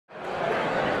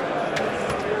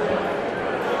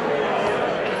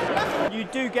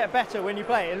get better when you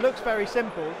play it. It looks very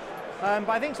simple, but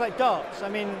I think it's like darts. I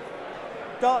mean,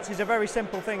 darts is a very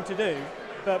simple thing to do,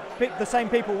 but the same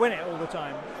people win it all the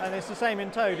time, and it's the same in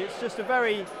Toad. It's just a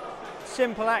very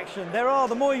simple action.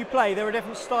 The more you play, there are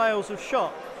different styles of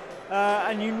shot,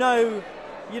 and you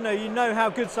know how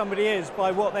good somebody is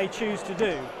by what they choose to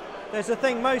do. There's a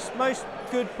thing, most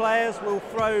good players will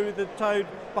throw the Toad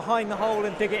behind the hole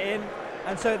and dig it in,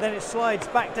 and so then it slides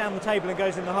back down the table and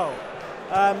goes in the hole.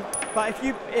 But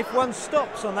if one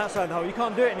stops on that side of the hole, you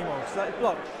can't do it anymore because that's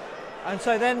blocked. And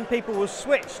so then people will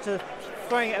switch to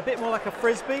throwing it a bit more like a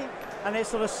frisbee, and it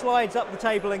sort of slides up the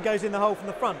table and goes in the hole from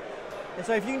the front. And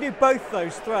so if you can do both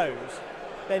those throws,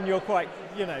 then you're quite,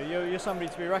 you're somebody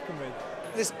to be reckoned with.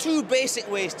 There's two basic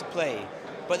ways to play,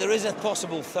 but there is a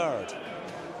possible third.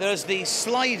 There's the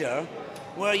slider,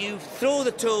 where you throw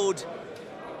the Toad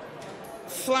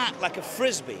flat like a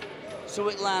frisbee, so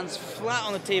it lands flat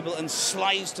on the table and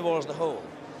slides towards the hole.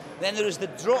 Then there is the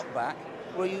drop back,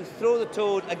 where you throw the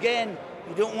Toad, again,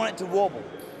 you don't want it to wobble.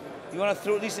 You want to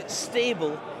throw, at least it's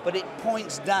stable, but it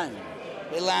points down.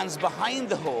 It lands behind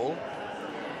the hole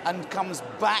and comes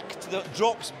back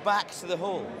drops back to the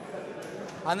hole.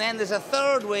 And then there's a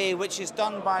third way, which is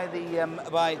done by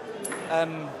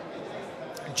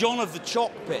John of the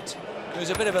Chalk Pit, who's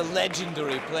a bit of a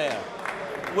legendary player,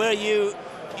 where you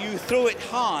throw it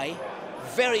high,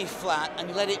 very flat, and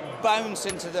you let it bounce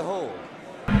into the hole.